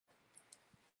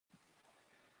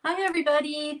Hi,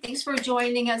 everybody. Thanks for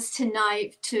joining us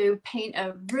tonight to paint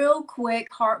a real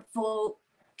quick, heartful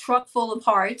truck full of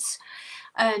hearts.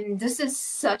 And this is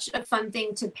such a fun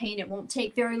thing to paint. It won't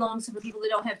take very long. So, for people that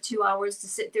don't have 2 hours to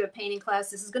sit through a painting class,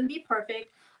 this is going to be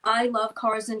perfect. I love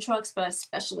cars and trucks, but I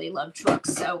especially love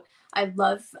trucks. So, I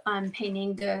love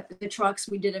painting the trucks.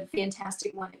 We did a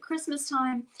fantastic one at Christmas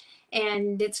time.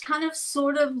 And it's kind of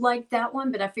sort of like that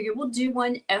one, but I figured we'll do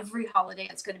one every holiday.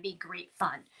 It's going to be great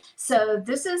fun. So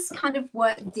this is kind of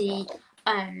what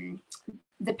um,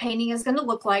 the painting is going to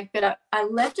look like, but I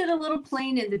left it a little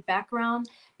plain in the background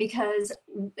because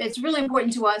it's really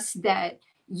important to us that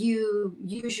you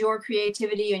use your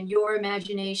creativity and your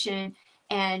imagination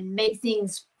and make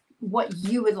things what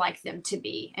you would like them to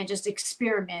be, and just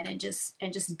experiment and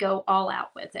just go all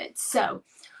out with it. So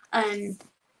um,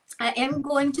 I am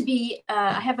going to be,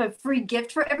 I have a free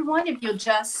gift for everyone. If you'll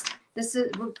just, this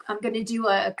is, I'm going to do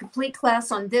a complete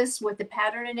class on this with the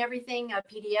pattern and everything, a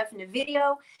PDF and a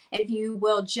video. If you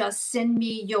will just send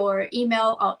me your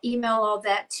email, I'll email all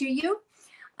that to you.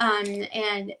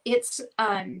 And it's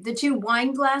the two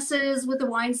wine glasses with the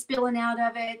wine spilling out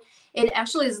of it. It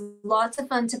actually is lots of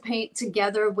fun to paint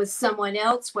together with someone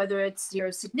else, whether it's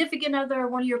your significant other or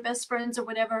one of your best friends or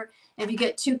whatever. And if you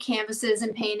get two canvases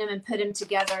and paint them and put them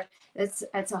together, it's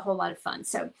a whole lot of fun.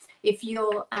 So if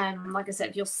you'll, like I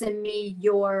said, if you'll send me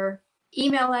your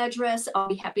email address, I'll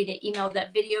be happy to email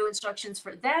that video instructions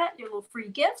for that, your little free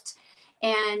gift,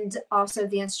 and also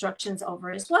the instructions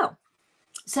over as well.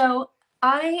 So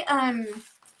I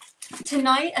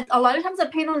tonight, a lot of times I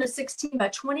paint on a 16 by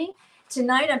 20.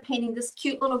 Tonight I'm painting this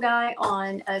cute little guy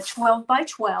on a 12 by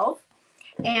 12.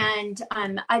 And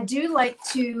I do like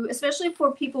to, especially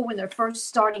for people when they're first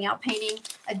starting out painting,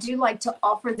 I do like to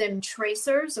offer them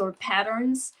tracers or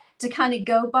patterns to kind of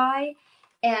go by.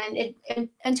 And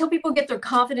until people get their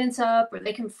confidence up or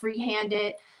they can freehand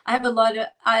it. I have a lot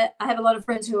of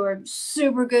friends who are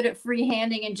super good at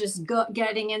freehanding and just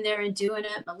getting in there and doing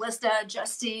it. Melissa,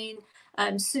 Justine,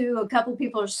 Sue, a couple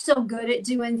people are so good at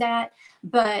doing that.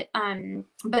 But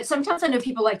sometimes I know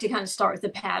people like to kind of start with the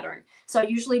pattern. So I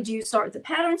usually do start with the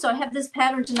pattern. So I have this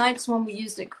pattern tonight. It's one we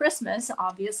used at Christmas,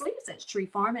 obviously. It says Tree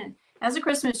Farm and has a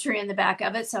Christmas tree in the back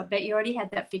of it. So I bet you already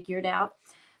had that figured out.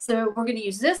 So we're going to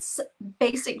use this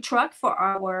basic truck for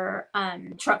our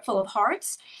truck full of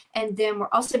hearts. And then we're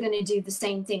also going to do the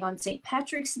same thing on St.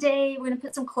 Patrick's Day. We're going to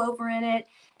put some clover in it.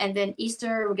 And then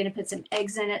Easter, we're going to put some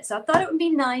eggs in it. So I thought it would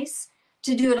be nice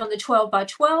to do it on the 12 by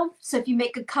 12. So if you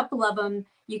make a couple of them,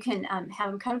 you can have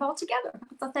them kind of all together.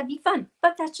 I thought that'd be fun,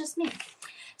 but that's just me.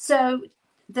 So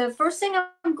the first thing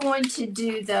I'm going to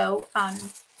do though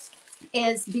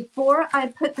is before I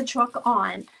put the truck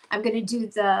on, I'm going to do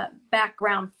the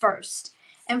background first.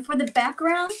 And for the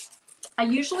background, I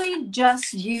usually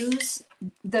just use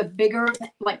the bigger,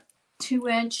 like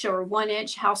 2-inch or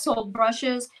 1-inch household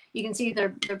brushes. You can see they're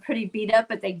pretty beat up,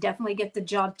 but they definitely get the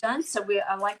job done. So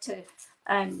I like to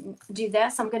do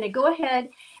that. So I'm going to go ahead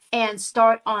and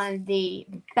start on the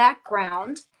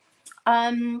background.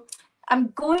 I'm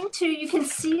going to, you can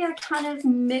see I kind of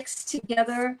mixed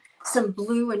together some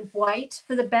blue and white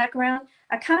for the background.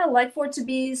 I kind of like for it to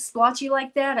be splotchy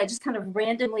like that. I just kind of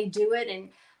randomly do it, and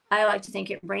I like to think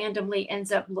it randomly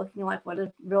ends up looking like what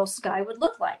a real sky would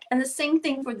look like. And the same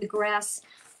thing for the grass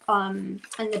in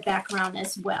the background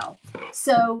as well.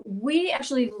 So we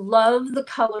actually love the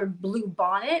color Blue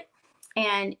Bonnet,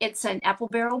 and it's an apple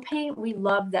barrel paint. We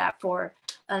love that for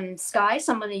sky.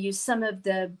 So I'm going to use some of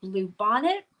the Blue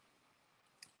Bonnet.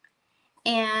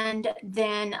 And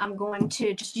then I'm going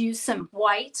to just use some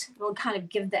white. We'll kind of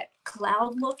give that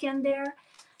cloud look in there.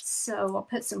 So I'll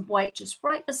put some white just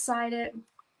right beside it.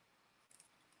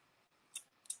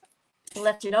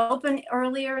 Left it open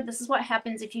earlier. This is what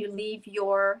happens if you leave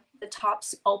the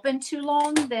tops open too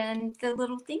long, then the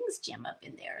little things jam up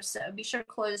in there. So be sure to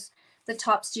close the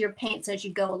tops to your paints as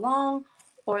you go along,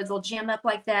 or they'll jam up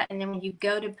like that. And then when you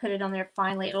go to put it on there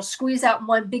finally, it'll squeeze out in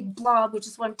one big blob, which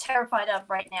is what I'm terrified of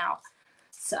right now.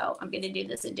 So I'm going to do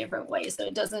this a different way so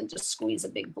it doesn't just squeeze a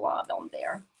big blob on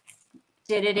there.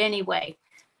 Did it anyway,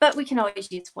 but we can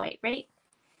always use white, right?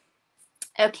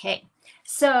 Okay,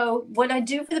 so what I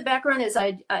do for the background is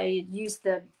I use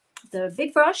the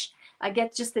big brush. I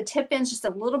get just the tip ends just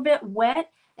a little bit wet,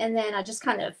 and then I just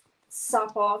kind of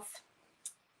sop off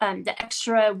the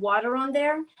extra water on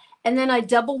there. And then I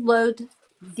double load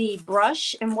the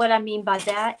brush. And what I mean by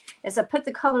that is I put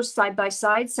the colors side by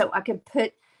side so I can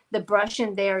put the brush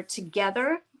in there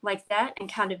together like that and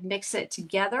kind of mix it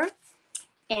together.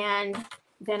 And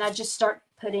then I just start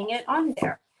putting it on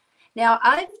there. Now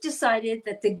I've decided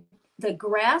that the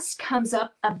grass comes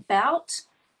up about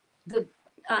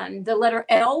the letter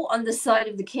L on the side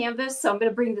of the canvas. So I'm going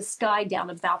to bring the sky down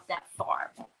about that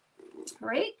far. All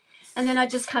right. And then I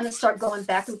just kind of start going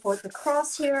back and forth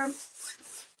across here.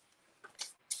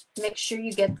 Make sure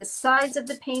you get the sides of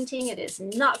the painting. It is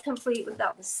not complete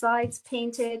without the sides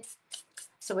painted.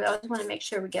 So we always want to make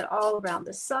sure we get all around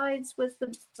the sides with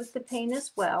the paint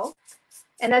as well.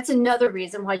 And that's another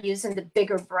reason why using the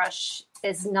bigger brush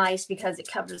is nice, because it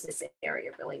covers this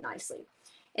area really nicely.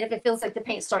 And if it feels like the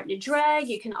paint's starting to drag,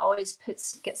 you can always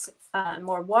get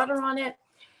more water on it.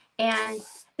 And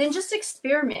then just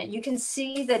experiment. You can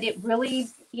see that it really,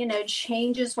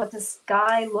 changes what the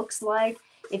sky looks like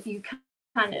if you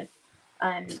kind of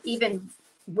even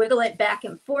wiggle it back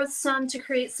and forth some to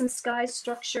create some sky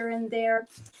structure in there.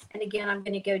 And again, I'm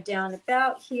going to go down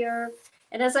about here.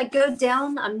 And as I go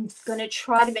down, I'm going to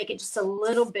try to make it just a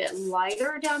little bit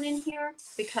lighter down in here,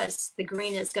 because the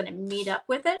green is going to meet up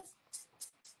with it.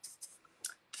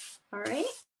 All right.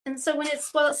 And so when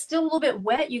it's still a little bit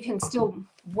wet, you can still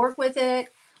work with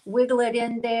it, wiggle it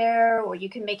in there, or you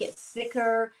can make it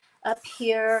thicker up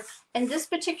here. And this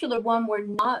particular one, we're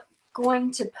not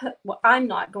going to put, well, I'm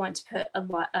not going to put a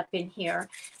lot up in here.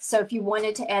 So if you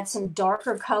wanted to add some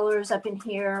darker colors up in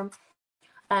here,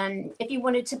 if you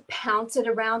wanted to pounce it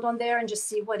around on there and just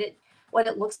see what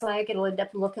it looks like, it'll end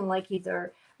up looking like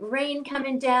either rain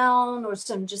coming down or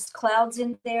some just clouds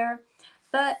in there.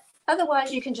 But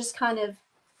otherwise, you can just kind of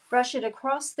brush it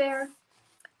across there.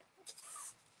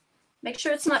 Make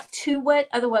sure it's not too wet,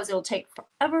 otherwise it'll take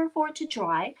forever for it to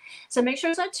dry. So make sure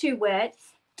it's not too wet.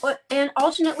 And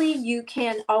alternately, you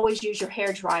can always use your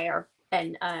hair dryer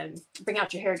and bring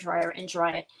out your hair dryer and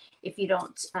dry it if you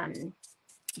don't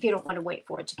want to wait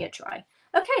for it to get dry.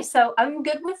 Okay, so I'm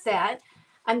good with that.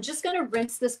 I'm just going to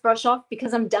rinse this brush off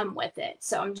because I'm done with it.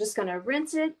 So I'm just going to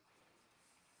rinse it.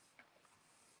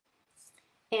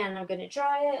 And I'm going to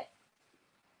dry it.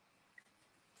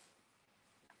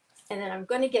 And then I'm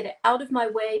going to get it out of my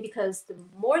way, because the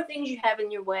more things you have in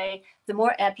your way, the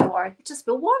more apt you are to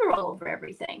spill water all over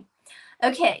everything.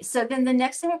 Okay, so then the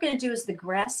next thing we're going to do is the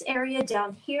grass area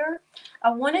down here.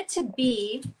 I want it to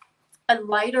be a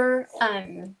lighter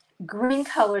green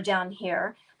color down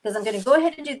here, because I'm going to go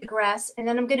ahead and do the grass, and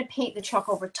then I'm going to paint the truck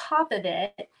over top of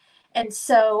it. And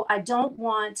so I don't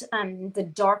want the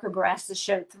darker grass to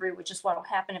show through, which is what will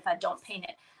happen if I don't paint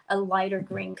it a lighter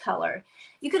green color.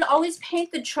 You can always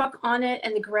paint the truck on it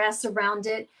and the grass around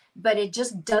it, but it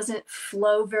just doesn't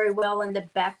flow very well in the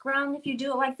background if you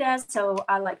do it like that. So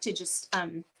I like to just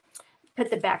put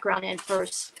the background in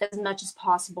first as much as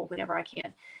possible whenever I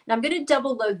can. Now I'm going to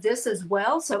double load this as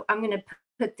well. So I'm going to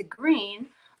put the green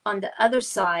on the other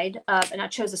side, and I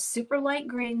chose a super light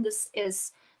green. This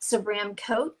is Ceram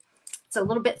Coat. It's a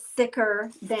little bit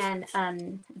thicker than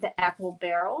the Apple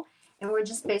Barrel. And we're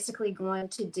just basically going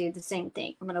to do the same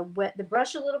thing. I'm going to wet the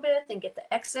brush a little bit, then get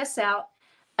the excess out.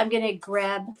 I'm going to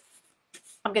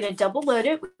double load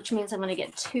it, which means I'm going to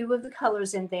get 2 of the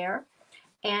colors in there.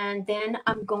 And then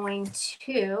I'm going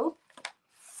to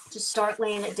just start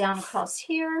laying it down across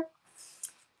here.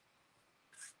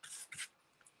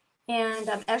 And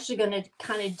I'm actually going to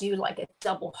kind of do like a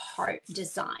double heart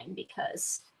design,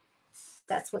 because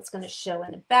that's what's going to show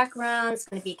in the background. It's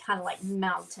going to be kind of like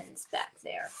mountains back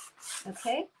there.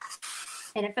 Okay.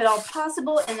 And if at all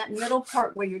possible, in that middle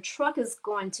part where your truck is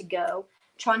going to go,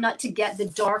 try not to get the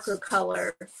darker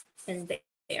color in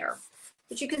there.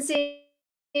 But you can see,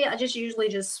 I just usually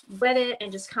just wet it and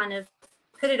just kind of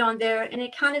put it on there, and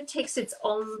it kind of takes its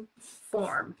own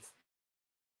form.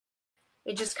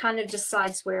 It just kind of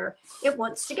decides where it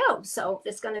wants to go. So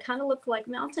it's going to kind of look like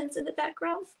mountains in the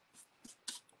background.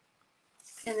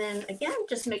 And then again,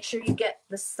 just make sure you get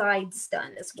the sides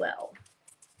done as well.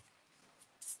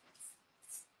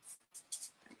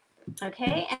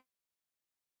 Okay,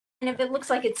 and if it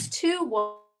looks like it's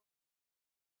too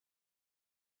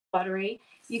watery,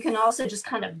 you can also just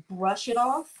kind of brush it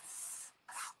off.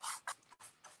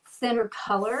 Thinner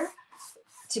color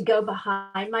to go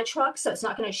behind my truck, so it's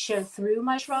not going to show through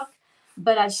my truck,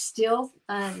 but I still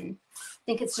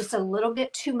think it's just a little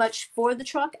bit too much for the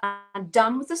truck. I'm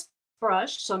done with this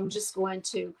brush, so I'm just going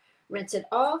to rinse it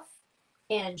off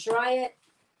and dry it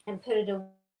and put it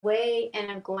away,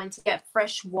 and I'm going to get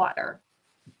fresh water.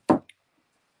 All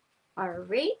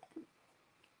right,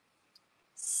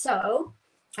 so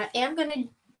I am going to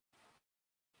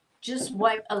just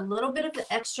wipe a little bit of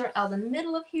the extra out of the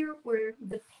middle of here where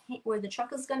the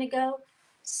truck is going to go,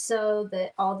 so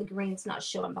that all the green's not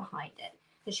showing behind it,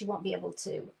 because you won't be able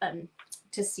to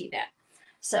see that.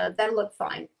 So that'll look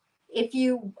fine. If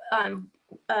you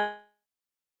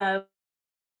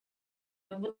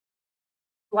would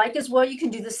like as well, you can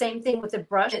do the same thing with a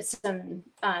brush. It's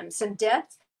some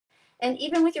depth. And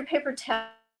even with your paper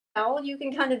towel, you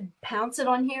can kind of pounce it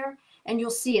on here and you'll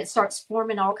see it starts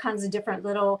forming all kinds of different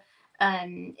little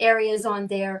areas on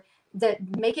there that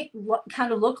make it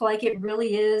kind of look like it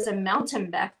really is a mountain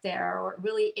back there, or it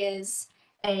really is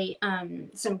a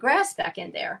some grass back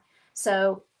in there.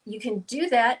 So you can do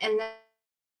that, and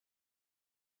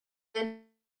then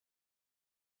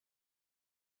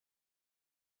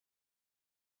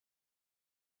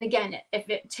again, if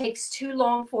it takes too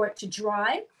long for it to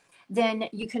dry, then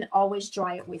you can always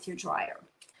dry it with your dryer.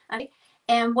 Okay?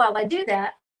 And while I do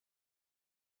that,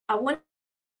 I want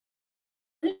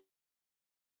to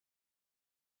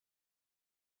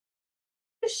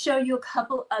show you a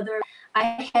couple other.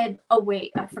 Oh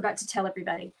wait, I forgot to tell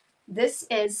everybody. This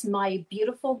is my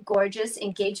beautiful, gorgeous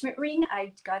engagement ring.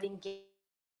 I got engaged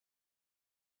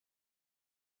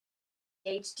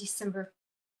December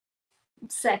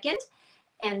 2nd.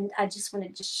 And I just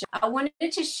wanted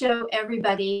to show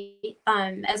everybody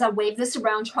as I wave this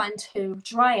around trying to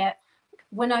dry it.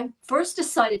 When I first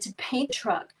decided to paint the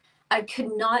truck, I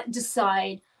could not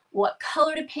decide what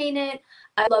color to paint it.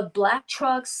 I love black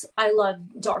trucks. I love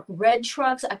dark red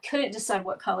trucks. I couldn't decide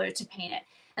what color to paint it.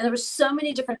 And there were so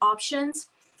many different options.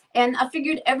 And I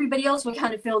figured everybody else would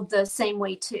kind of feel the same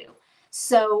way too.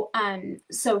 So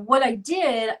so what I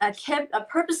did, I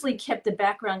purposely kept the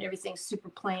background, everything super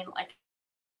plain, like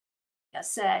I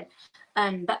said.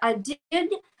 But I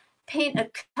did paint a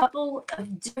couple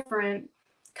of different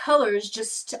colors,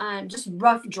 just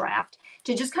rough draft,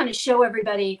 to just kind of show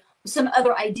everybody some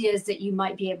other ideas that you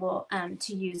might be able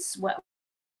to use well.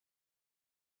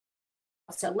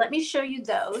 So let me show you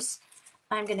those.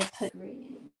 I'm going to put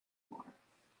more.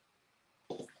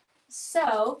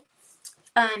 So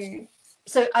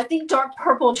I think dark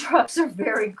purple trucks are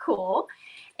very cool.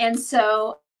 And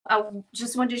so I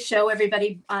just wanted to show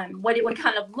everybody what it would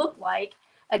kind of look like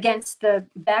against the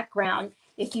background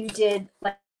if you did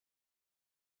like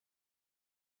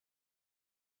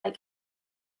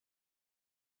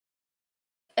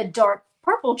a dark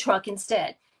purple truck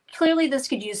instead. Clearly this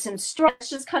could use some stripes,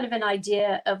 just kind of an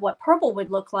idea of what purple would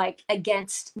look like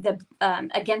against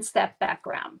that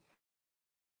background.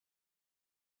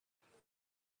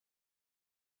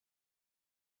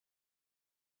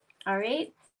 All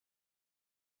right.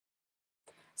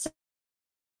 So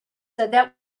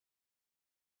that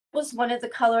was one of the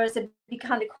colors. It'd be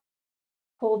kind of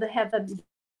cool to have a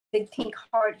big pink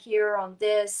heart here on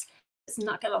this. It's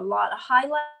not got a lot of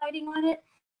highlighting on it,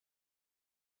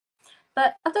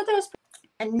 but I thought that was pretty.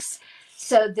 And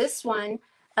so this one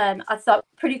I thought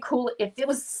pretty cool if it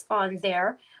was on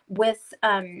there with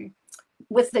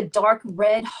the dark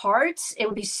red hearts. It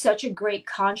would be such a great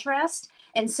contrast.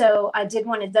 And so I did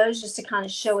one of those just to kind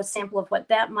of show a sample of what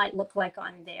that might look like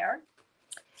on there.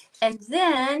 And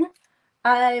then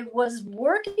I was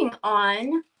working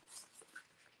on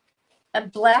a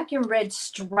black and red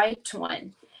striped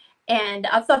one. And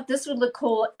I thought this would look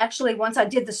cool. Actually, once I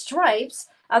did the stripes,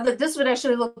 I thought this would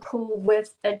actually look cool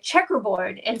with a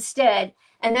checkerboard instead.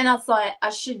 And then I thought I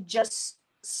should just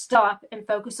stop and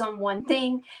focus on one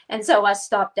thing. And so I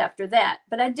stopped after that.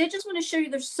 But I did just want to show you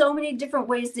there's so many different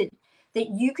ways that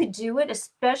you could do it,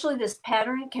 especially this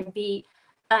pattern can be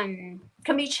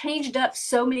changed up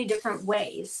so many different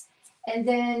ways. And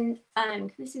then, can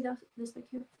you see this back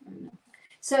here? I don't know.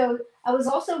 So I was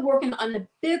also working on a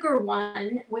bigger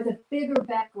one with a bigger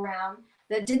background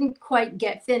that didn't quite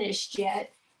get finished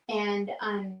yet. And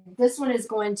this one is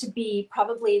going to be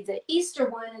probably the Easter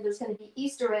one, and there's going to be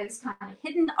Easter eggs kind of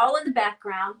hidden all in the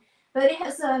background. But it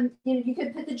has, you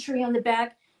could put the tree on the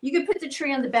back. You could put the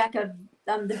tree on the back of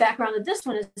the background of this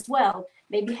one as well.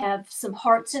 Maybe have some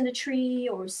hearts in the tree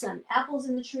or some apples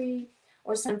in the tree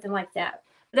or something like that.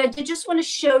 But I did just want to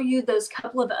show you those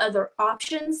couple of other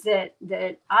options that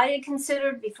I had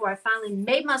considered before I finally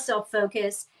made myself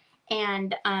focus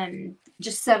and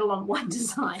just settle on one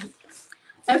design.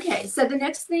 Okay, so the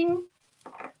next thing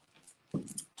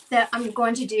that I'm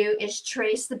going to do is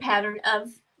trace the pattern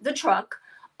of the truck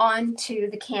onto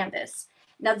the canvas.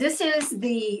 Now this is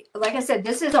like I said,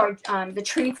 this is our the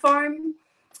tree farm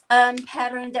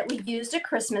pattern that we used at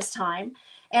Christmas time.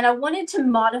 And I wanted to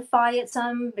modify it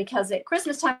some because at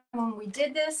Christmas time when we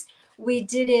did this, we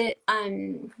did it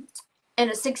in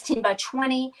a 16 by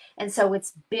 20, and so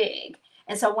it's big.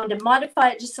 And so I wanted to modify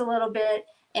it just a little bit,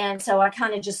 and so I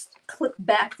kind of just clipped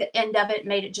back the end of it,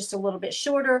 made it just a little bit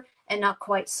shorter and not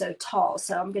quite so tall.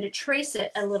 So I'm going to trace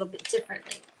it a little bit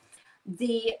differently.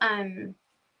 The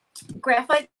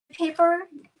graphite paper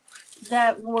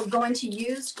that we're going to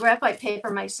use, graphite paper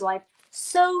makes life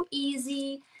so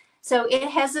easy. So it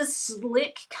has a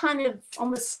slick kind of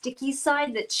almost sticky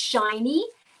side that's shiny,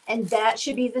 and that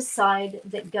should be the side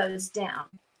that goes down.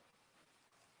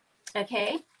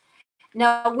 Okay.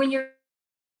 Now when you're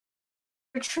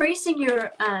tracing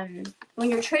your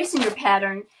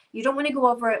pattern, you don't want to go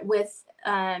over it with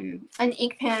an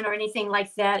ink pen or anything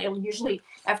like that. It'll usually,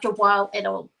 after a while,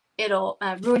 it'll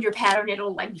ruin your pattern.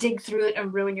 It'll like dig through it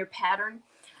and ruin your pattern.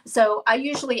 So I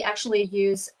usually actually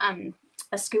use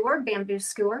a skewer, bamboo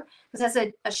skewer, because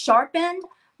that's a sharp end,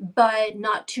 but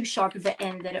not too sharp of an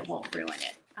end that it won't ruin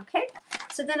it. Okay,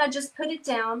 so then I just put it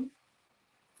down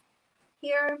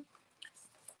here,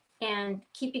 and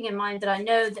keeping in mind that I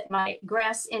know that my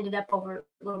grass ended up over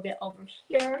a little bit over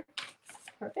here.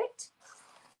 Perfect.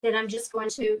 Then I'm just going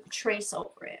to trace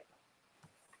over it.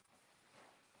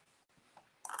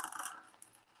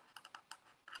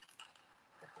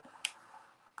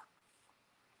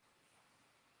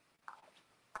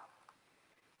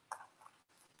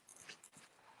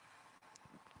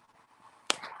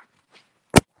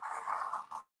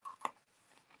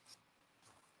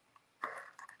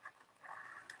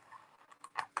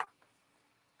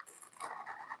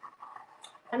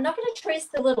 I'm not going to trace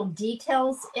the little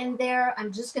details in there.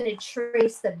 I'm just going to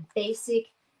trace the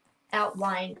basic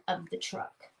outline of the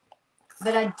truck.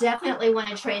 But I definitely want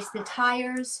to trace the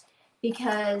tires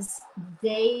because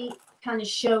they kind of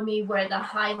show me where the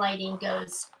highlighting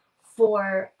goes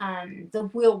for the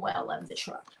wheel well of the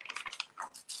truck.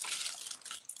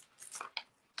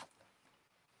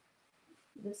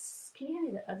 This, can you hand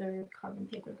me the other carbon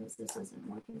paper because this isn't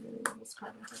working really well, this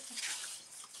carbon paper.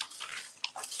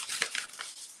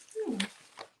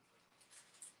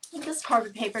 This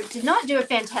carbon paper did not do a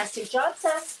fantastic job,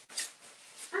 Seth.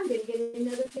 I'm going to get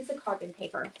another piece of carbon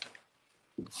paper.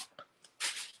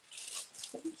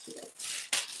 Thank you.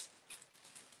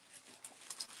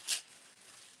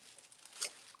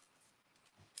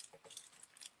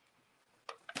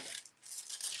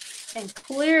 And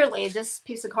clearly this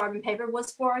piece of carbon paper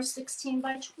was for our 16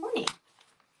 by 20.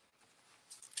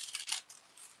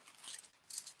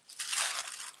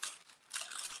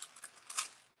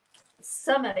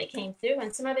 Some of it came through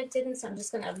and some of it didn't, so I'm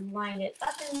just going to line it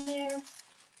up in there.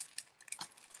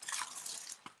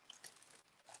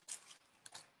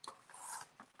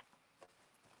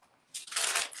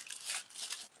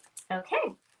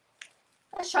 Okay,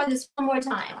 let's try this one more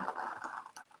time.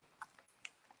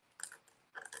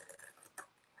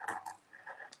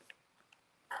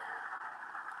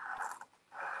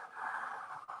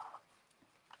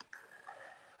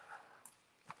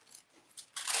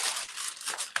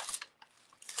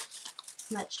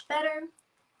 Much better.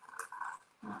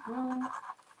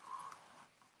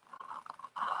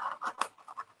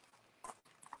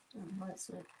 That's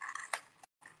not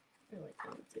really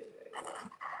going to do very well.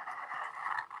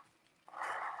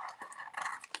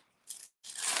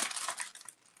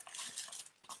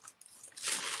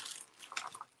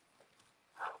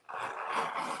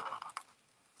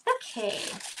 Okay,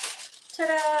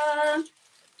 ta-da!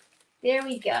 There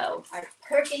we go, our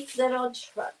perfect little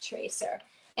truck tracer.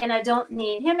 And I don't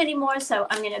need him anymore, so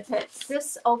I'm going to put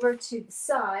this over to the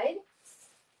side.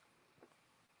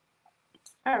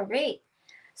 All right,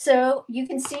 so you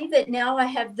can see that now I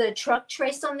have the truck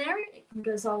traced on there. It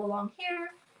goes all along here.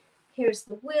 Here's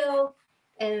the wheel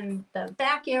and the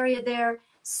back area there.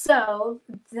 So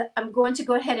I'm going to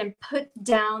go ahead and put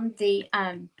down the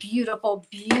beautiful,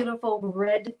 beautiful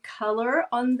red color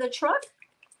on the truck.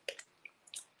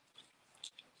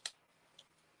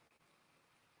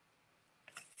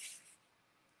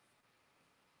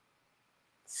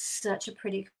 Such a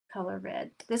pretty color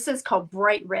red. This is called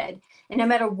bright red. And no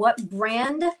matter what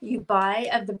brand you buy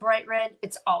of the bright red,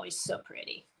 it's always so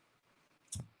pretty.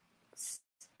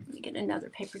 Let me get another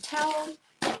paper towel.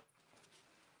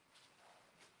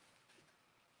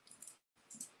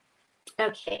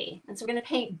 Okay, and so we're going to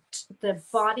paint the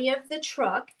body of the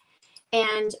truck.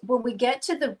 And when we get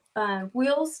to the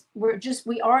wheels,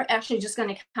 we are actually just going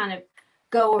to kind of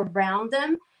go around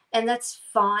them. And that's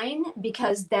fine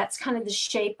because that's kind of the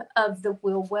shape of the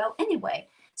wheel well anyway.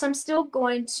 So I'm still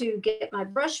going to get my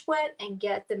brush wet and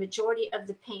get the majority of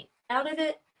the paint out of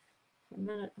it. For a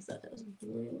minute, I thought that was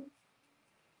blue.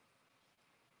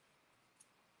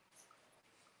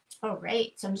 All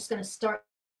right, so I'm just going to start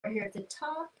here at the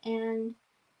top and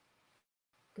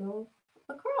go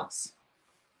across.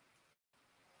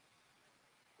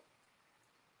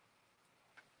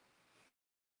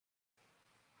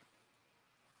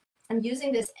 I'm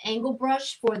using this angle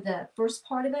brush for the first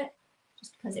part of it,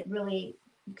 just because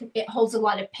it holds a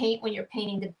lot of paint when you're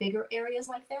painting the bigger areas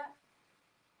like that.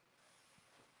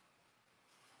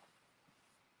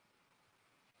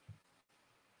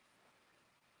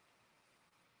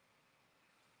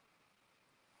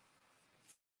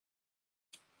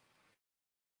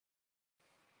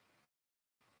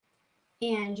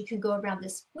 And you can go around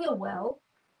this wheel well.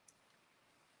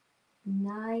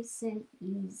 Nice and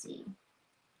easy.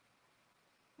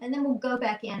 And then we'll go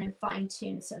back in and fine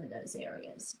tune some of those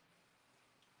areas.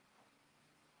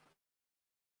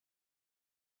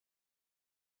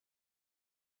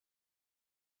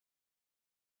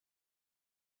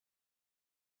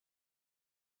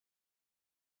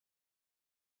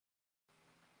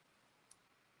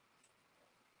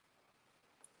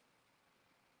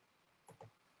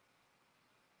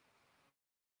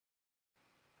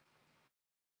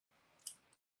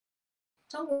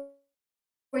 Don't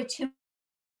worry too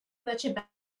much about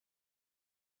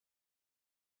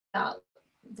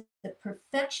the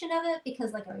perfection of it,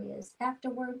 because like areas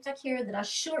afterwards back here that I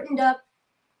shortened up.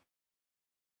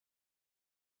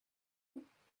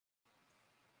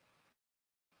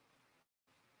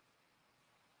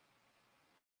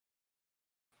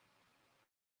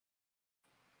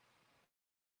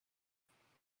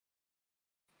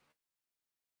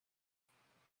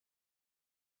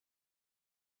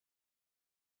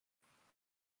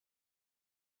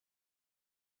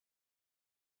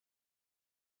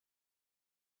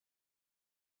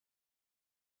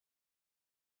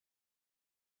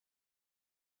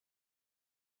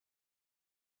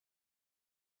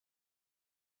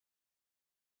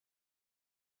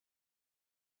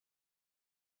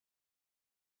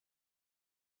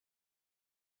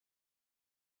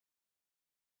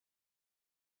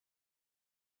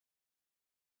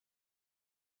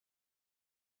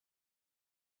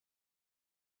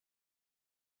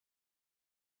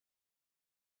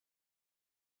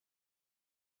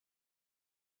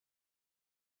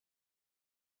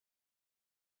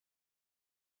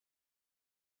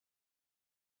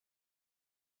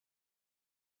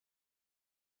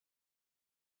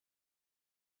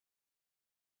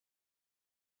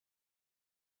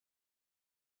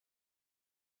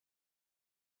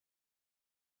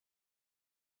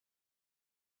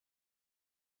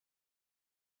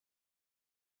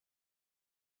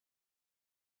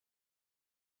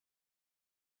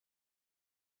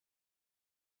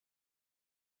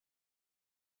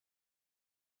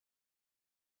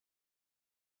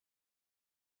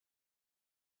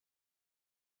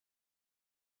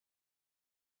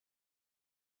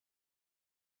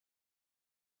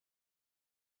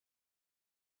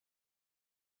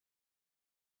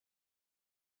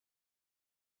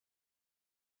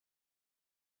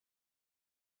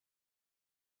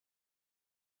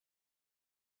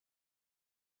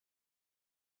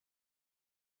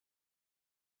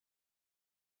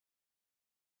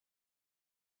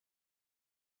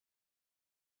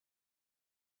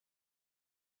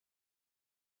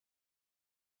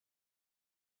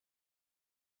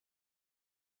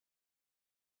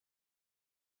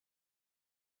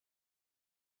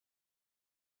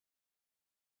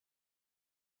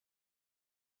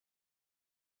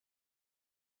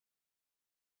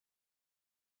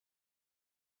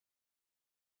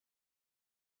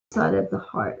 Side of the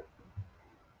heart.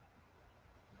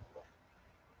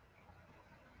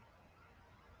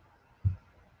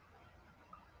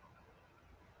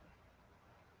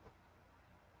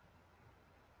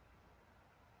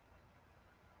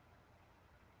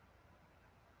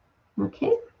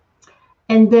 Okay.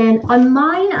 And then on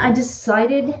mine, I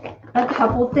decided a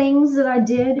couple things that I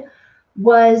did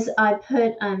was I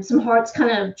put some hearts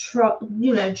kind of,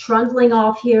 trundling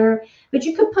off here, but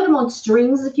you could put them on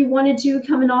strings if you wanted to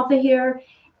coming off of here.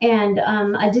 And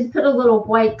I did put a little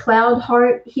white cloud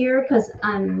heart here because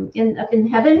I'm up in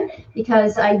heaven,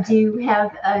 because I do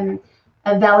have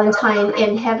a Valentine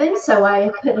in heaven. So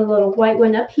I put a little white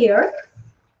one up here.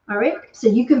 All right. So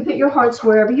you can put your hearts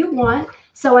wherever you want.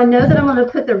 So I know that I'm going to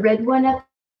put the red one up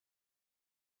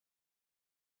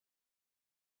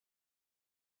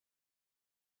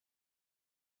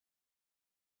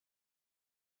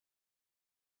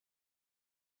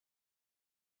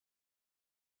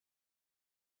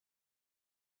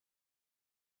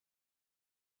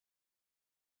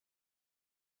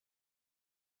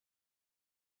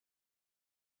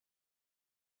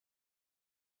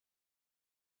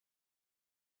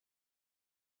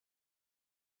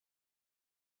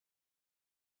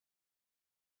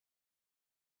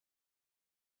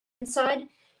inside.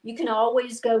 You can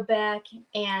always go back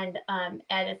and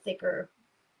add a thicker,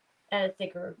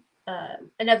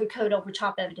 another coat over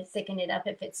top of it to thicken it up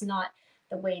if it's not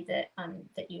the way that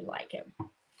you like it.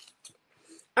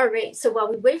 All right. So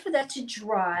while we wait for that to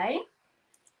dry,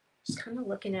 just kind of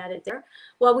looking at it there.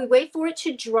 While we wait for it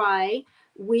to dry,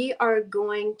 we are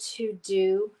going to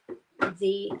do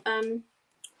the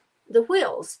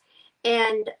wheels.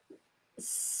 And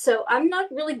so I'm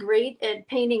not really great at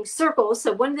painting circles.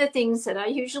 So one of the things that I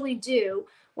usually do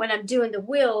when I'm doing the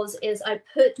wheels is I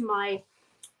put my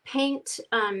paint,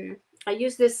 I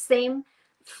use this same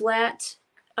flat,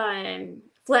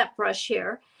 flat brush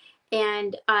here,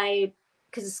 and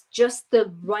because it's just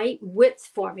the right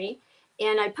width for me,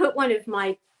 and I put one of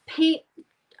my paint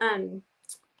um,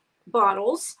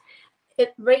 bottles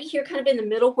right here, kind of in the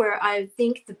middle where I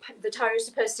think the tire is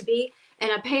supposed to be,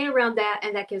 and I paint around that,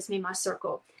 and that gives me my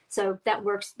circle. So that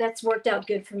works. That's worked out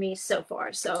good for me so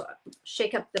far. So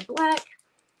shake up the black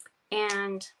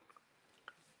and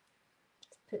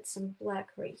put some black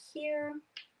right here.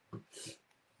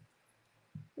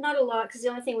 Not a lot, because the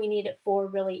only thing we need it for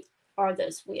really are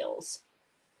those wheels.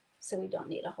 So we don't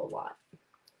need a whole lot.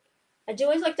 I do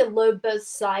always like to load both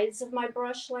sides of my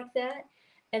brush like that.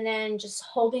 And then just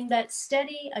holding that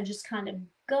steady, I just kind of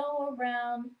go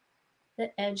around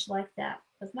the edge like that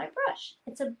with my brush.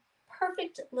 It's a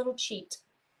perfect little cheat.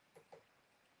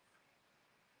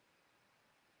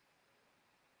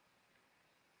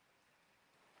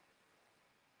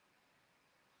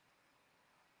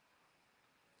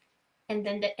 And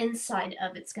then the inside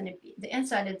of it's going to be, the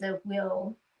inside of the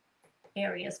wheel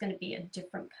area is going to be a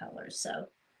different color. So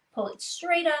pull it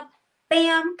straight up,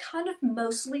 bam, kind of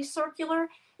mostly circular.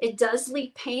 It does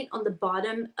leave paint on the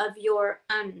bottom of your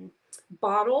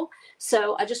bottle.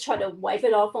 So I just try to wipe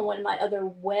it off on one of my other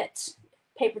wet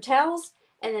paper towels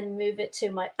and then move it to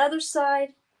my other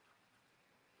side.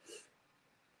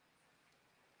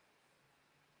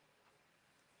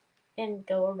 And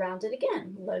go around it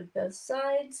again. Load both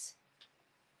sides.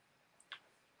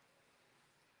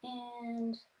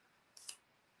 And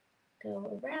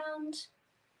go around.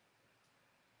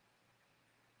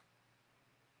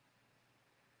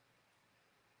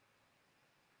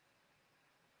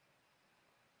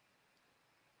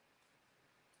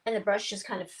 And the brush just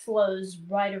kind of flows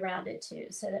right around it too,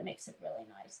 so that makes it really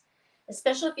nice,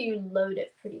 especially if you load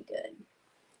it pretty good.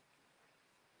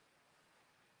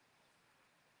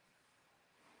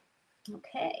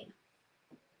 Okay.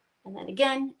 And then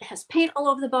again, it has paint all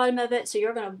over the bottom of it, so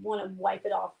you're going to want to wipe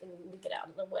it off and leave it out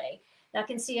of the way. Now I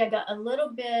can see I got a little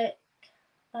bit,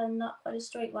 not quite a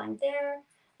straight line there.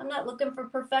 I'm not looking for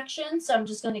perfection, so I'm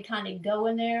just going to kind of go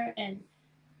in there and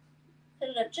put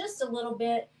it up just a little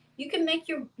bit. You can make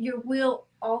your wheel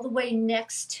all the way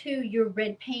next to your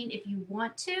red paint if you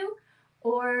want to,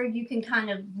 or you can kind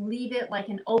of leave it like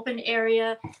an open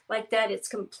area like that. It's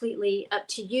completely up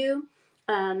to you.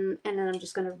 And then I'm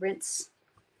just going to rinse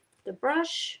the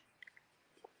brush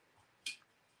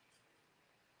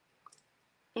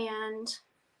and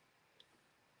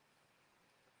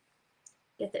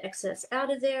get the excess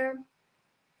out of there.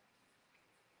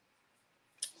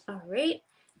 All right.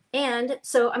 And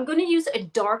so I'm going to use a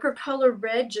darker color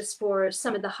red just for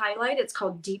some of the highlight. It's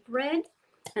called Deep Red.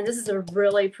 And this is a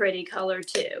really pretty color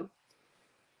too.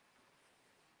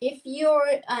 If your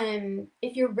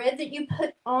red that you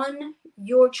put on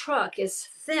your truck is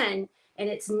thin and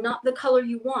it's not the color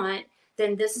you want,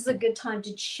 then this is a good time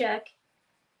to check.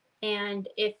 And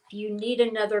if you need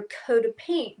another coat of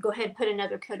paint, go ahead and put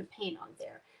another coat of paint on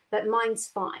there. But mine's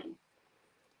fine.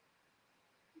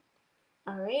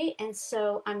 All right, and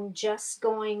so I'm just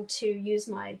going to use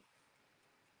my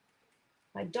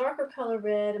darker color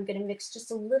red. I'm going to mix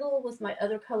just a little with my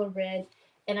other color red,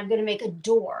 and I'm going to make a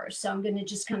door. So I'm going to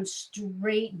just come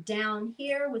straight down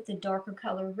here with the darker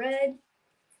color red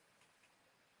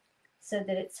so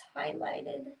that it's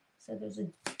highlighted. So there's a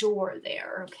door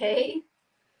there, okay?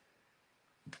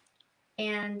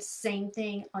 And same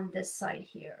thing on this side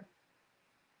here.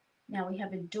 Now we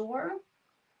have a door.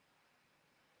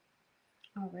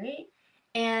 All right.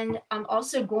 And I'm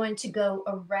also going to go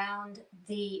around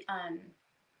the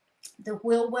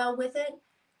wheel well with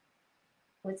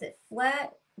it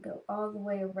flat, go all the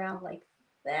way around like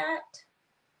that.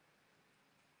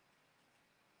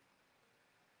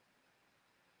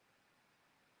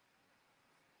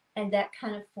 And that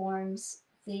kind of forms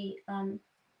the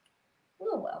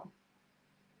wheel well.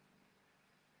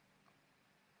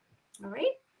 All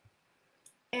right.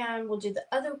 And we'll do the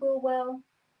other wheel well.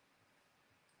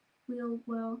 Wheel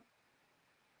well.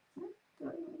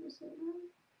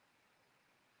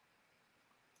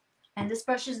 And this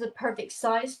brush is the perfect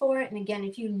size for it. And again,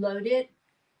 if you load it,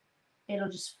 it'll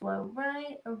just flow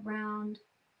right around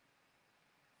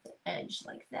the edge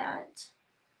like that.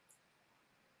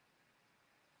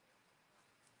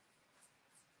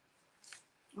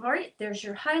 All right, there's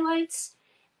your highlights.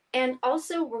 And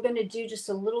also we're going to do just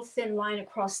a little thin line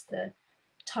across the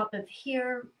top of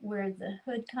here where the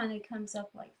hood kind of comes up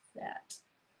like that.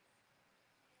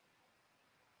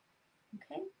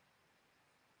 Okay.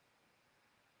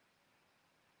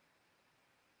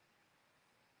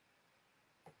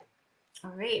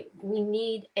 All right, we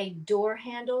need a door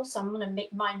handle, so I'm going to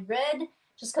make mine red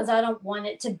just because I don't want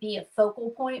it to be a focal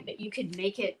point, but you could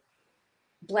make it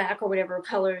black or whatever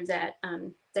color that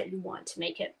that you want to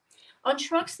make it. On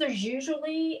trucks, there's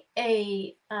usually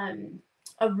a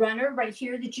runner right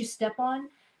here that you step on.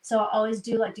 So I always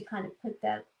do like to kind of put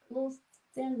that little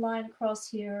thin line across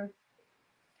here,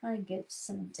 kind of give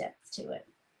some depth to it.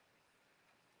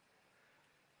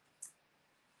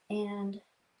 And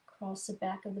across the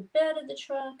back of the bed of the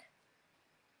truck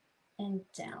and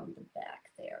down the back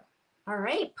there. All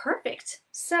right, perfect.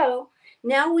 So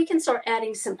now we can start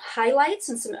adding some highlights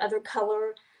and some other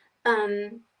color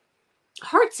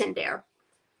hearts in there.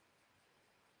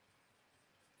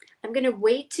 I'm going to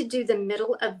wait to do the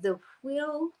middle of the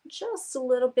wheel just a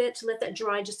little bit to let that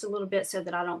dry just a little bit so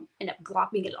that I don't end up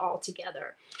glopping it all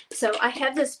together. So I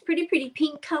have this pretty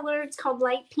pink color. It's called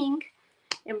light pink.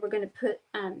 And we're going to put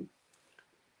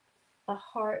a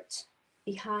heart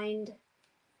behind.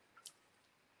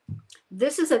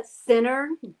 This is a thinner,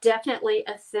 definitely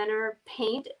a thinner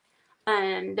paint.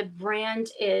 The brand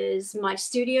is My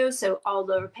Studio, so all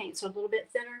the paints are a little bit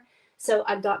thinner. So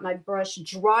I've got my brush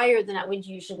drier than I would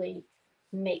usually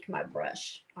make my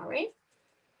brush. All right.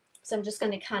 So I'm just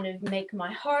going to kind of make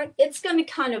my heart. It's going to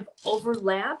kind of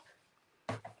overlap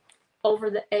over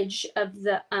the edge of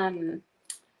the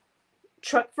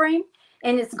truck frame,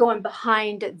 and it's going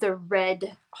behind the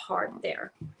red heart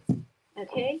there.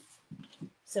 Okay.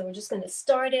 So we're just going to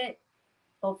start it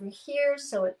over here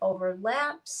so it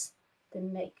overlaps,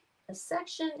 then make a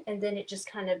section, and then it just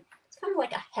it's kind of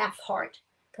like a half heart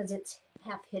because it's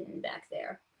half hidden back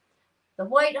there. The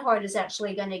white heart is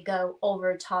actually going to go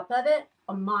over top of it,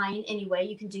 on mine anyway.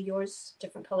 You can do yours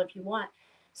different color if you want.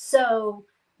 So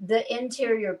the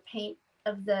interior paint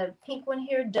of the pink one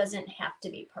here doesn't have to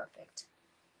be perfect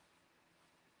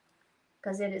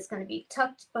because it is going to be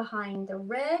tucked behind the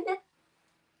red,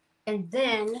 and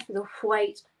then the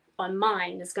white on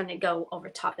mine is going to go over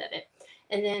top of it.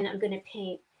 And then I'm going to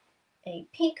paint a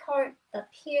pink heart up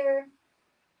here.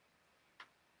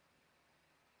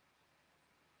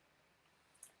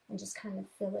 And just kind of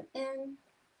fill it in.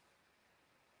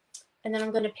 And then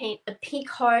I'm going to paint a pink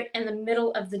heart in the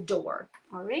middle of the door.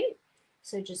 All right.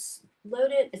 So just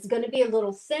load it. It's going to be a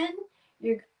little thin.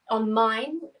 You're on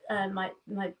mine.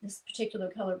 This particular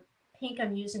color pink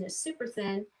I'm using is super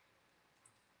thin.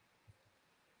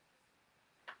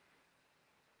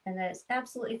 And that is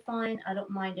absolutely fine. I don't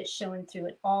mind it showing through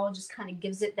at all. Just kind of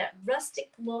gives it that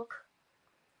rustic look.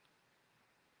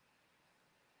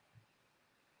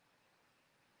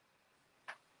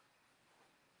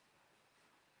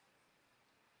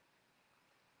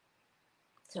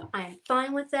 So I am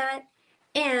fine with that.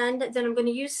 And then I'm going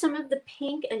to use some of the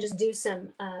pink and just do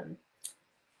some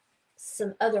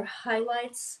other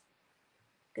highlights.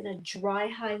 I'm going to dry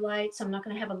highlight, so I'm not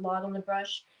going to have a lot on the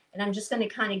brush. And I'm just going to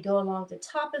kind of go along the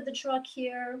top of the truck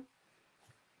here,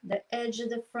 the edge of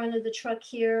the front of the truck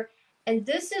here. And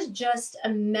this is just a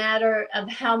matter of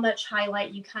how much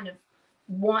highlight you kind of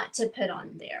want to put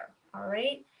on there. All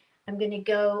right. I'm going to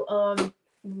go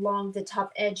along the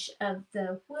top edge of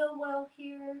the wheel well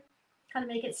here, kind of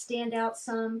make it stand out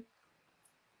some.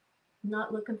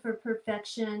 Not looking for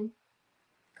perfection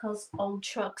because old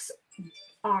trucks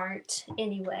aren't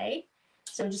anyway.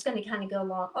 So I'm just going to kind of go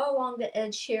all along the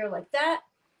edge here like that.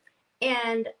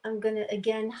 And I'm going to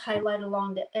again highlight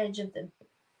along the edge of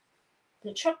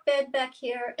the truck bed back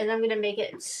here. And I'm going to make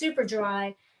it super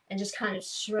dry and just kind of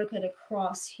stroke it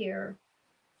across here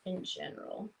in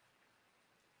general.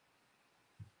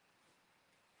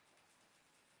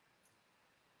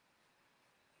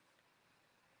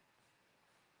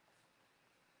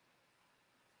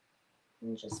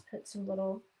 And just put some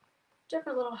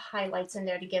different little highlights in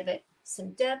there to give it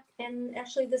some depth, and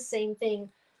actually the same thing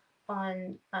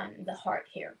on the heart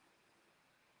here.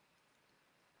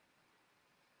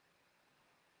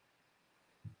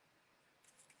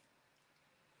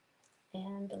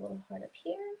 And a little heart up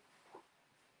here.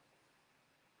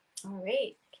 All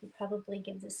right, I can probably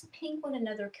give this pink one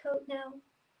another coat now.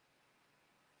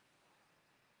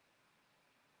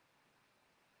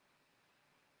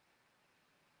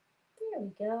 There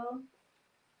we go.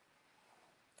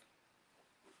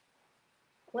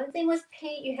 One thing with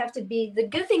paint, you have to be, the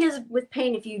good thing is with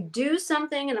paint, if you do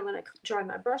something, and I'm going to dry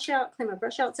my brush out, clean my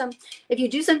brush out some. If you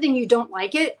do something you don't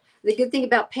like it, the good thing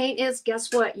about paint is,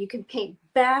 guess what? You can paint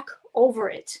back over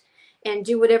it and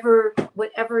do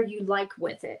whatever you like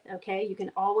with it, okay? You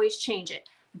can always change it.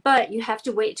 But you have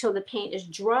to wait till the paint is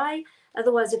dry.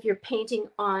 Otherwise, if you're painting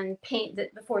on paint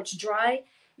that before it's dry,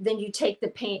 then you take the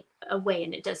paint away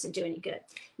and it doesn't do any good.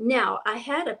 Now, I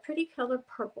had a pretty color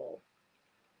purple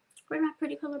Where'd my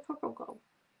pretty color purple go?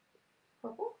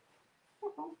 Purple?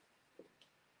 Purple.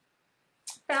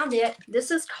 Found it.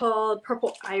 This is called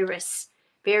Purple Iris.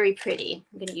 Very pretty.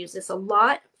 I'm going to use this a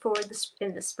lot for this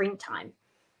in the springtime.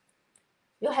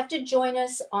 You'll have to join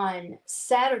us on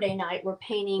Saturday night. We're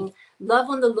painting Love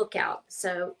on the Lookout.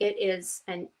 So it is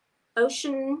an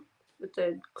ocean with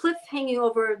a cliff hanging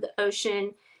over the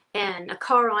ocean and a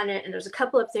car on it. And there's a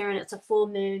couple up there and it's a full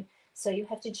moon. So you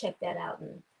have to check that out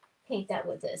and paint that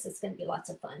with us. It's going to be lots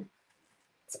of fun.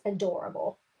 It's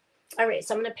adorable. All right,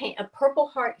 so I'm going to paint a purple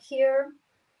heart here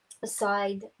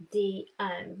beside the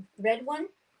red one.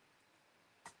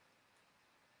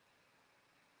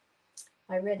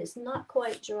 My red is not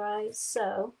quite dry,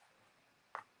 so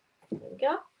there we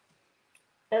go.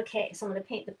 Okay, so I'm going to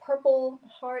paint the purple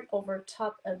heart over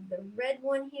top of the red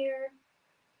one here.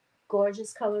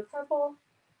 Gorgeous color purple.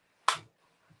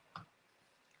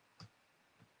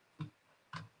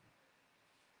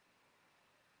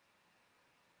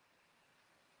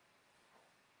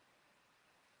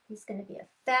 He's going to be a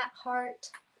fat heart.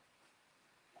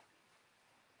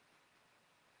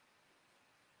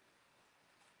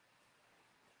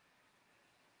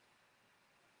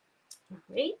 All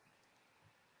right.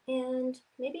 And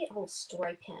maybe I'll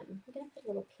stripe him. I'm going to put a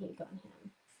little pink on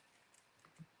him.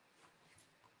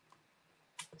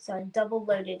 So I double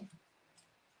loaded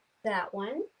that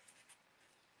one.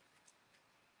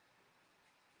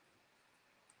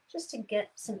 Just to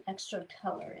get some extra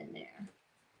color in there.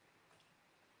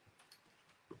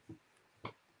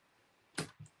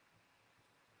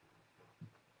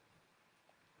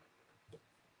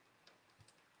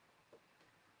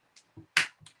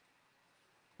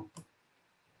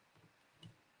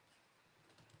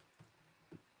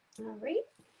 All right.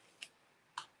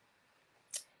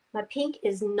 My pink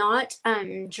is not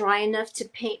dry enough to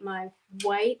paint my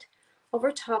white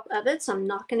over top of it, so I'm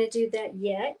not going to do that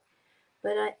yet.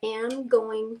 But I am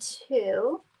going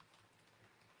to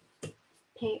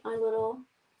paint my little,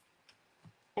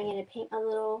 I'm going to paint a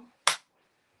little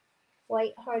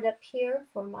white heart up here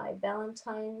for my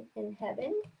Valentine in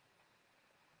Heaven.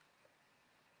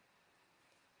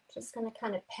 Just going to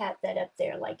kind of pat that up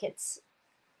there like it's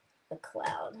a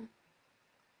cloud.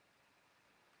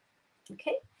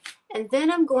 Okay, and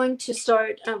then I'm going to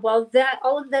start, while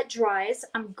all of that dries,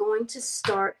 I'm going to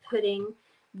start putting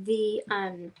the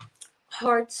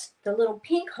hearts, the little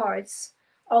pink hearts,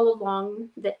 all along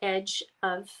the edge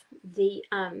of the,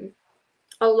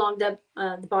 along the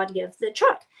body of the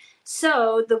truck.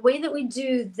 So the way that we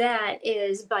do that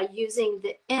is by using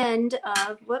the end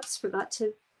of, whoops, I forgot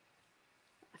to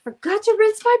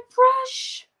rinse my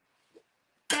brush.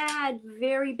 Bad,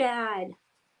 very bad.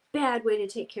 Bad way to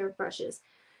take care of brushes.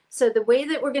 So the way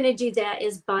that we're going to do that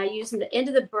is by using the end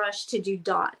of the brush to do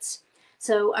dots.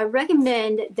 So I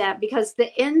recommend that because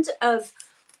the end of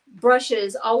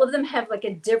brushes, all of them have like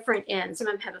a different end. Some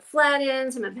of them have a flat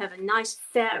end, some of them have a nice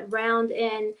fat round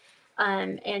end,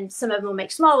 and some of them will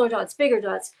make smaller dots, bigger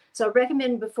dots. So I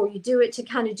recommend before you do it to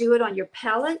kind of do it on your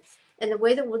palette. And the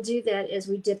way that we'll do that is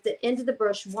we dip the end of the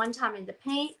brush one time in the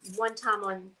paint, one time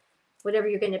on whatever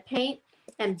you're going to paint,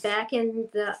 and back in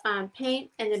the paint,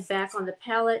 and then back on the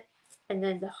palette, and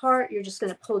then the heart, you're just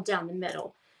going to pull down the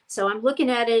middle. So I'm looking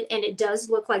at it, and it does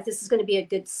look like this is going to be a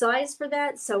good size for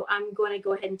that. So I'm going to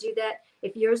go ahead and do that.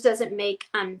 If yours doesn't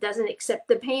accept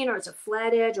the paint, or it's a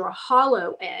flat edge or a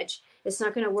hollow edge, it's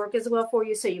not going to work as well for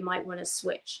you. So you might want to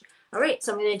switch. All right,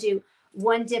 so I'm going to do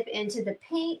one dip into the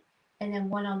paint, and then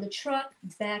one on the truck,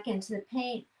 back into the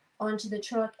paint, onto the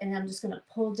truck, and I'm just going to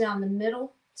pull down the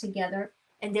middle together,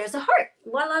 and there's a heart.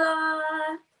 La la la.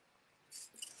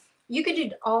 You could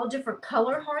do all different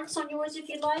color hearts on yours if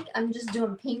you like. I'm just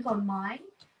doing pink on mine,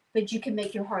 but you can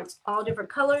make your hearts all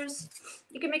different colors.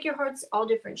 You can make your hearts all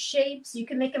different shapes. You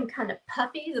can make them kind of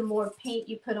puffy. The more paint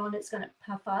you put on, it's going to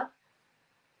puff up.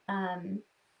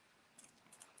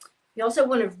 You also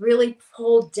want to really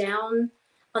pull down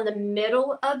on the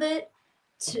middle of it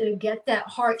to get that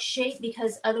heart shape,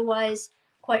 because otherwise,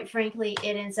 quite frankly,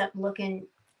 it ends up looking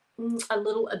a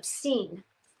little obscene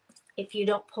if you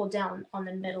don't pull down on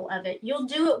the middle of it. You'll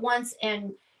do it once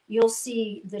and you'll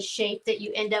see the shape that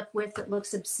you end up with that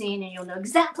looks obscene, and you'll know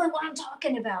exactly what I'm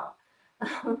talking about.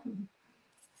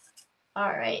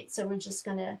 All right, so we're just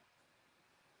gonna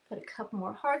put a couple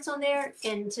more hearts on there,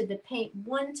 into the paint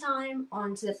one time,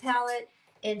 onto the palette,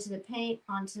 into the paint,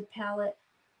 onto the palette,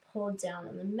 pull down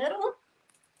in the middle.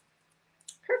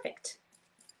 Perfect.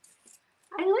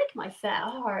 I like my fat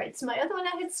hearts. My other one,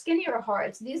 I had skinnier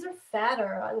hearts. These are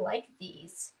fatter. I like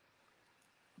these.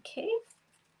 Okay.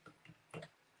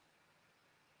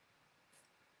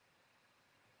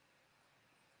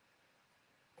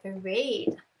 Great.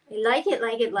 I like it,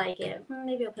 like it, like it.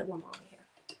 Maybe I'll put one more over here.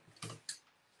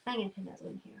 I'm going to put another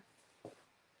one here.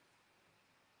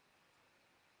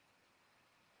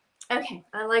 Okay,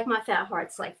 I like my fat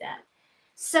hearts like that.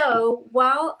 So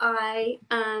while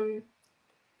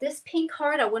this pink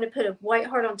heart, I want to put a white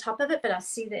heart on top of it, but I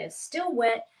see that it's still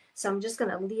wet, so I'm just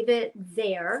going to leave it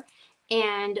there.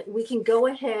 And we can go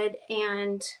ahead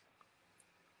and,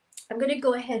 I'm going to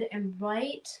go ahead and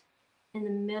write in the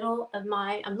middle of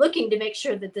my, I'm looking to make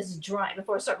sure that this is dry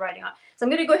before I start writing on. So I'm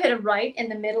going to go ahead and write in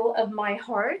the middle of my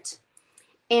heart.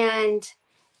 And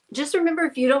just remember,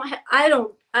 if you don't have, I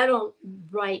don't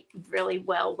write really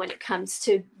well when it comes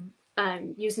to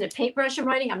using a paintbrush and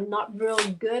writing. I'm not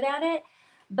really good at it.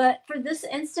 But for this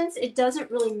instance, it doesn't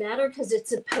really matter because it's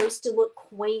supposed to look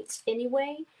quaint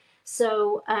anyway.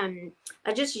 So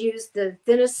I just use the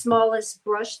thinnest, smallest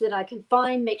brush that I can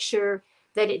find. Make sure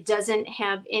that it doesn't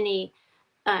have any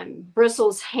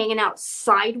bristles hanging out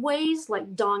sideways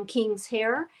like Don King's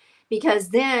hair, because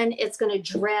then it's going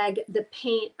to drag the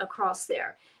paint across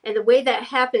there. And the way that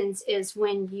happens is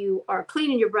when you are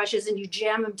cleaning your brushes and you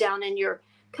jam them down in your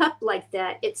cup like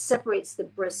that, it separates the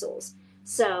bristles.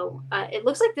 So it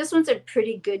looks like this one's in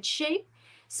pretty good shape.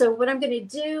 So what I'm going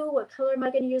to do, what color am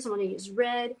I going to use? I'm going to use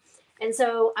red. And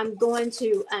so I'm going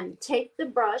to take the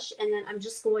brush and then I'm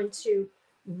just going to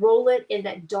roll it in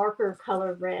that darker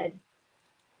color red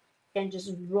and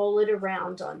just roll it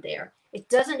around on there. It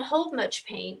doesn't hold much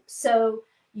paint, so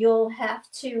you'll have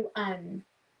to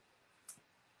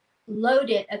load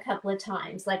it a couple of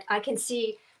times. Like I can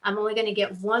see I'm only going to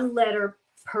get one letter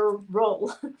per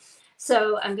roll.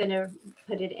 So I'm going to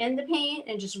put it in the paint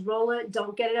and just roll it.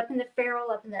 Don't get it up in the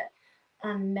ferrule, up in that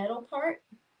metal part.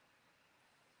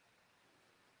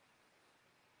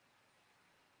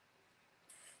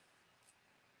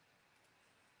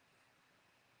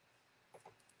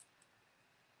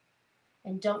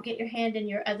 And don't get your hand in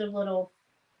your other little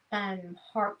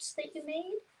hearts that you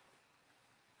made.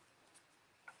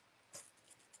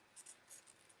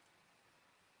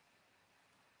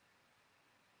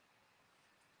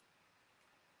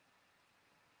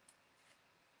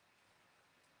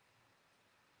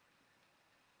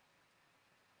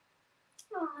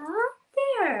 Aw,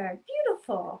 there,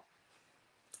 beautiful.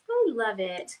 I love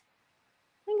it.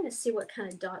 I'm going to see what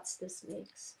kind of dots this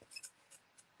makes.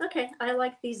 Okay, I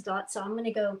like these dots, so I'm going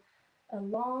to go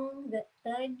along the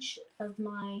edge of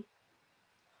my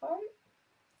heart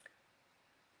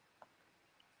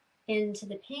into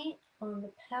the paint on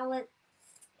the palette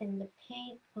and the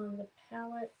paint on the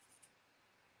palette.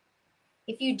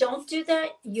 If you don't do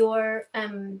that, your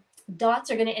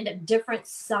dots are going to end up different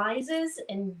sizes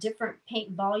and different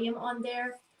paint volume on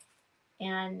there,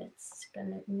 and it's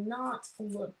going to not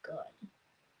look good.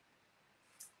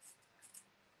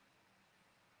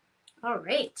 All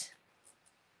right.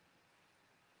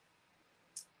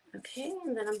 Okay,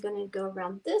 and then I'm going to go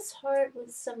around this heart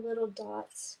with some little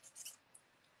dots.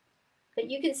 But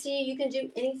you can see, you can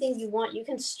do anything you want. You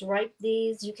can stripe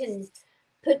these. You can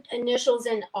put initials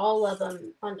in all of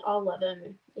them, on all of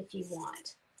them if you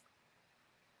want.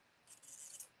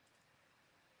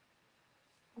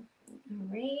 All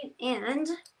right, and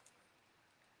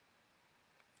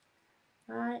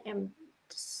I am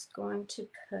just going to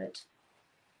put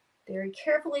very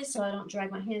carefully so I don't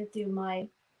drag my hand through my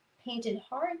painted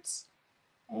hearts.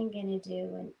 I'm going to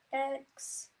do an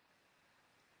X.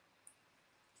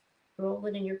 Roll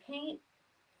it in your paint.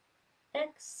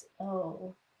 X,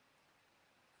 O.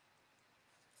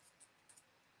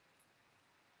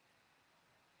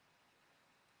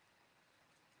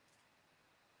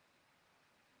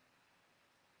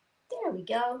 There we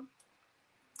go.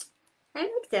 I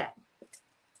like that.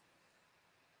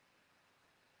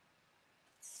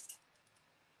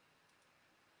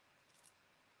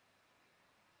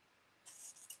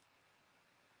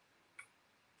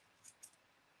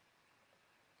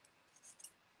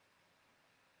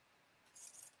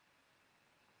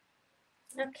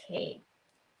 Okay.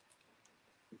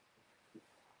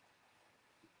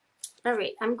 All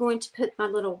right, I'm going to put my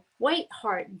little white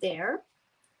heart there.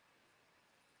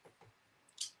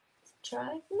 Dry,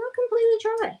 not completely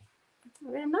dry.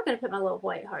 I'm not going to put my little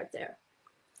white heart there.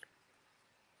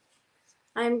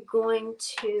 I'm going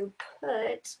to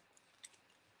put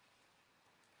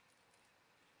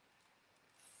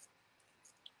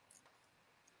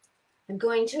I'm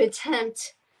going to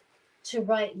attempt to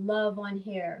write love on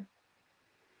here.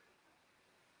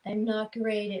 I'm not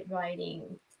great at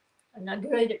writing. I'm not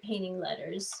great at painting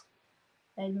letters.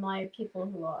 I admire people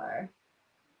who are.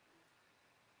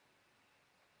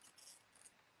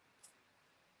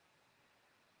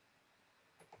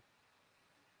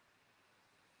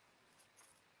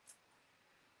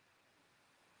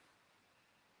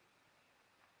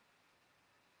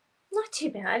 not too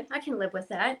bad. I can live with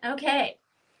that. Okay.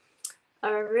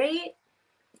 All right.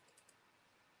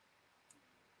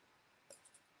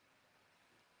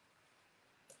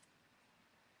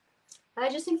 I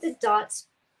just think the dots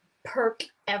perk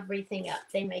everything up.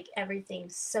 They make everything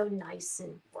so nice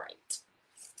and bright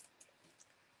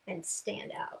and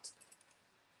stand out.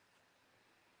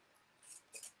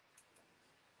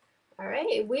 All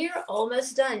right, we're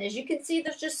almost done. As you can see,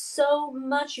 there's just so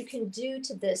much you can do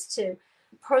to this to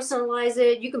personalize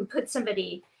it. You can put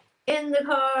somebody in the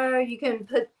car, you can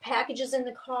put packages in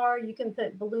the car, you can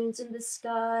put balloons in the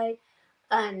sky,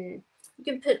 you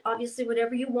can put obviously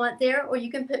whatever you want there, or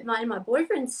you can put mine and my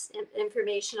boyfriend's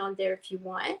information on there if you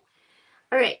want.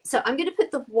 All right, so I'm gonna put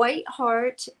the white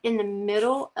heart in the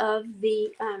middle of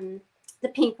the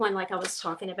pink one like I was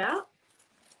talking about,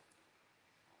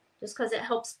 just because it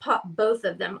helps pop both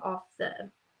of them off the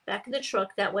back of the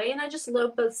truck that way. And I just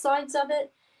load both sides of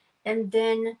it and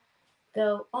then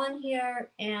go on here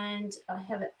and I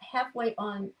have it halfway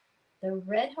on the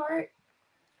red heart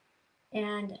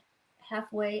and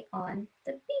halfway on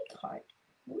the pink heart.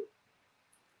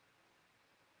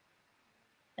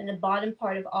 And the bottom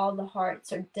part of all the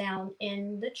hearts are down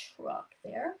in the truck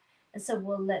there. And so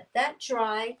we'll let that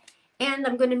dry. And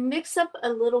I'm going to mix up a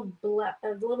little of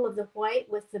the white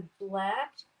with the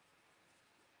black.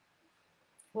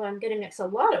 Well, I'm going to mix a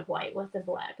lot of white with the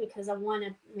black because I want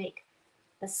to make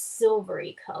a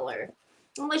silvery color.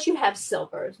 Unless you have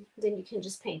silver, then you can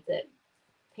just paint it.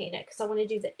 Because I want to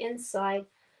do the inside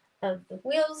of the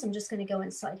wheels. I'm just going to go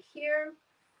inside here.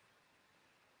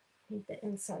 Paint the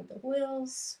inside the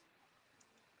wheels.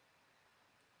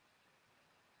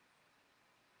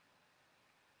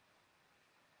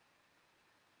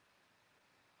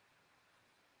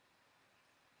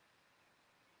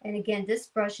 And again, this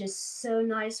brush is so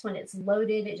nice when it's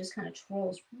loaded. It just kind of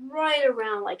twirls right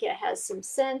around like it has some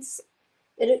sense.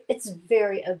 It's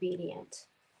very obedient.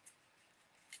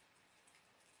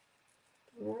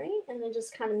 All right, and then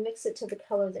just kind of mix it to the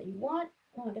color that you want.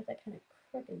 Oh, I got that kind of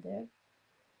crooked there.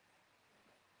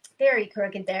 Very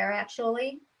crooked there,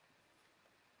 actually.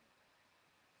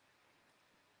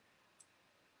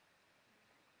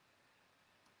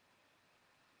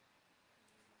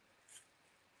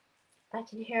 I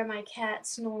can hear my cat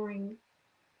snoring.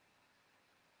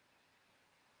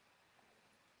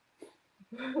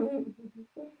 Okay.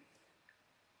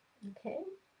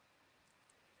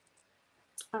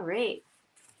 All right.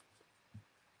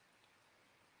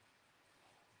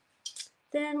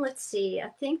 Then let's see, I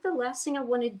think the last thing I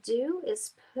want to do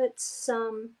is put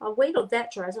some, I'll wait till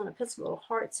that dries. I want to put some little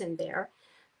hearts in there,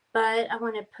 but I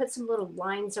want to put some little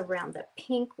lines around the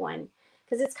pink one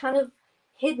because it's kind of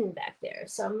hidden back there.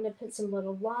 So I'm going to put some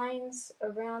little lines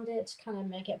around it to kind of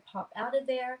make it pop out of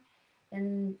there.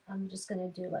 And I'm just going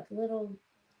to do like little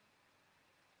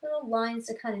lines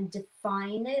to kind of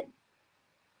define it.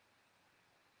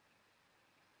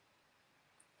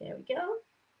 There we go.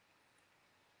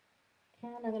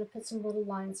 And I'm going to put some little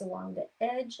lines along the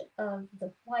edge of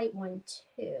the white one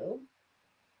too.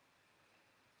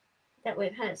 That way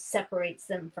it kind of separates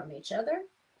them from each other.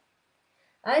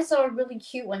 I saw a really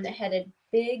cute one that had a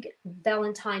big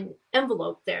Valentine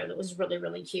envelope there that was really,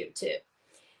 really cute too.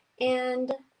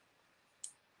 And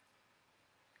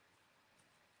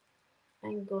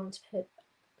I'm going to put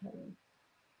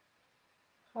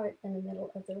heart in the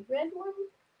middle of the red one.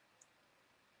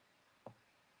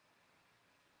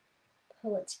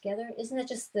 Pull it together. Isn't that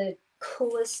just the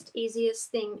coolest,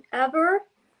 easiest thing ever?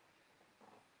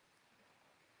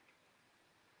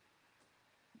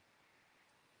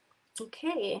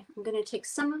 Okay, I'm going to take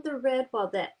some of the red while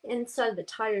that inside of the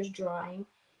tire is drying,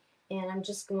 and I'm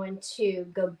just going to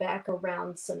go back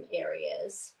around some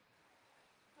areas.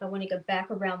 I want to go back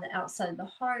around the outside of the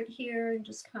heart here and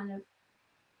just kind of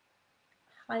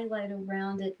highlight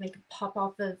around it, make it pop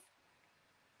off of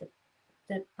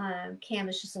the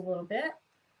canvas just a little bit.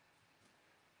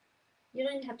 You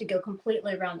don't have to go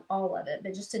completely around all of it,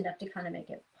 but just enough to kind of make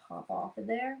it pop off of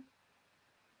there.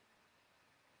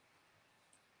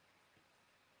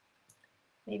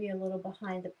 Maybe a little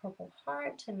behind the purple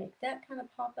heart to make that kind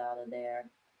of pop out of there.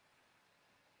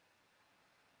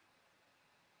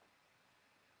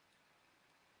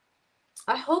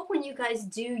 I hope when you guys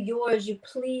do yours, you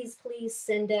please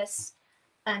send us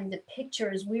the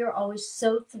pictures. We are always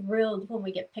so thrilled when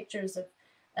we get pictures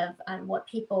of what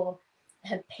people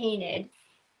have painted.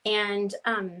 And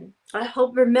I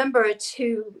hope remember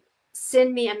to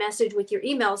send me a message with your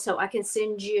email so I can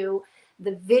send you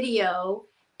the video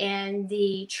and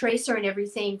the tracer and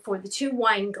everything for the 2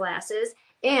 wine glasses.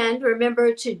 And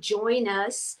remember to join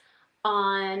us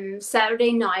on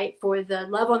Saturday night for the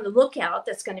Love on the Lookout.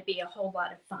 That's going to be a whole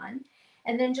lot of fun.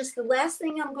 And then just the last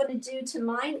thing I'm going to do to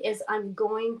mine is I'm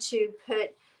going to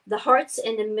put the hearts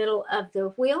in the middle of the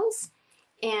wheels.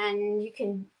 And you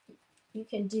can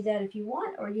do that if you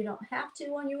want, or you don't have to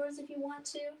on yours if you want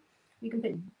to. You can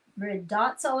put red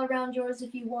dots all around yours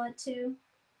if you want to.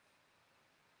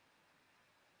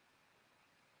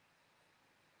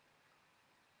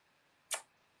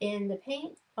 In the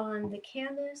paint on the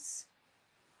canvas,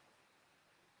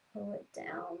 pull it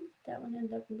down. That one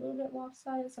ended up a little bit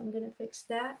lopsided, so I'm going to fix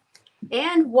that.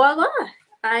 And voila!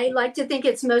 I like to think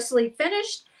it's mostly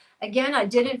finished. Again, I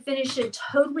didn't finish it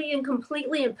totally and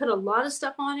completely and put a lot of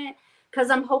stuff on it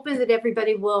because I'm hoping that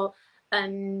everybody will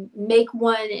make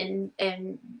one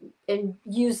and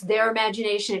use their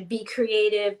imagination and be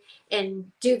creative and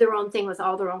do their own thing with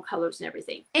all their own colors and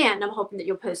everything. And I'm hoping that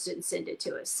you'll post it and send it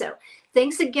to us. So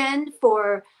thanks again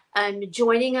for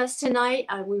joining us tonight.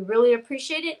 We really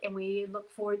appreciate it, and we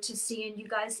look forward to seeing you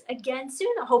guys again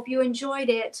soon. I hope you enjoyed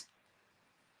it.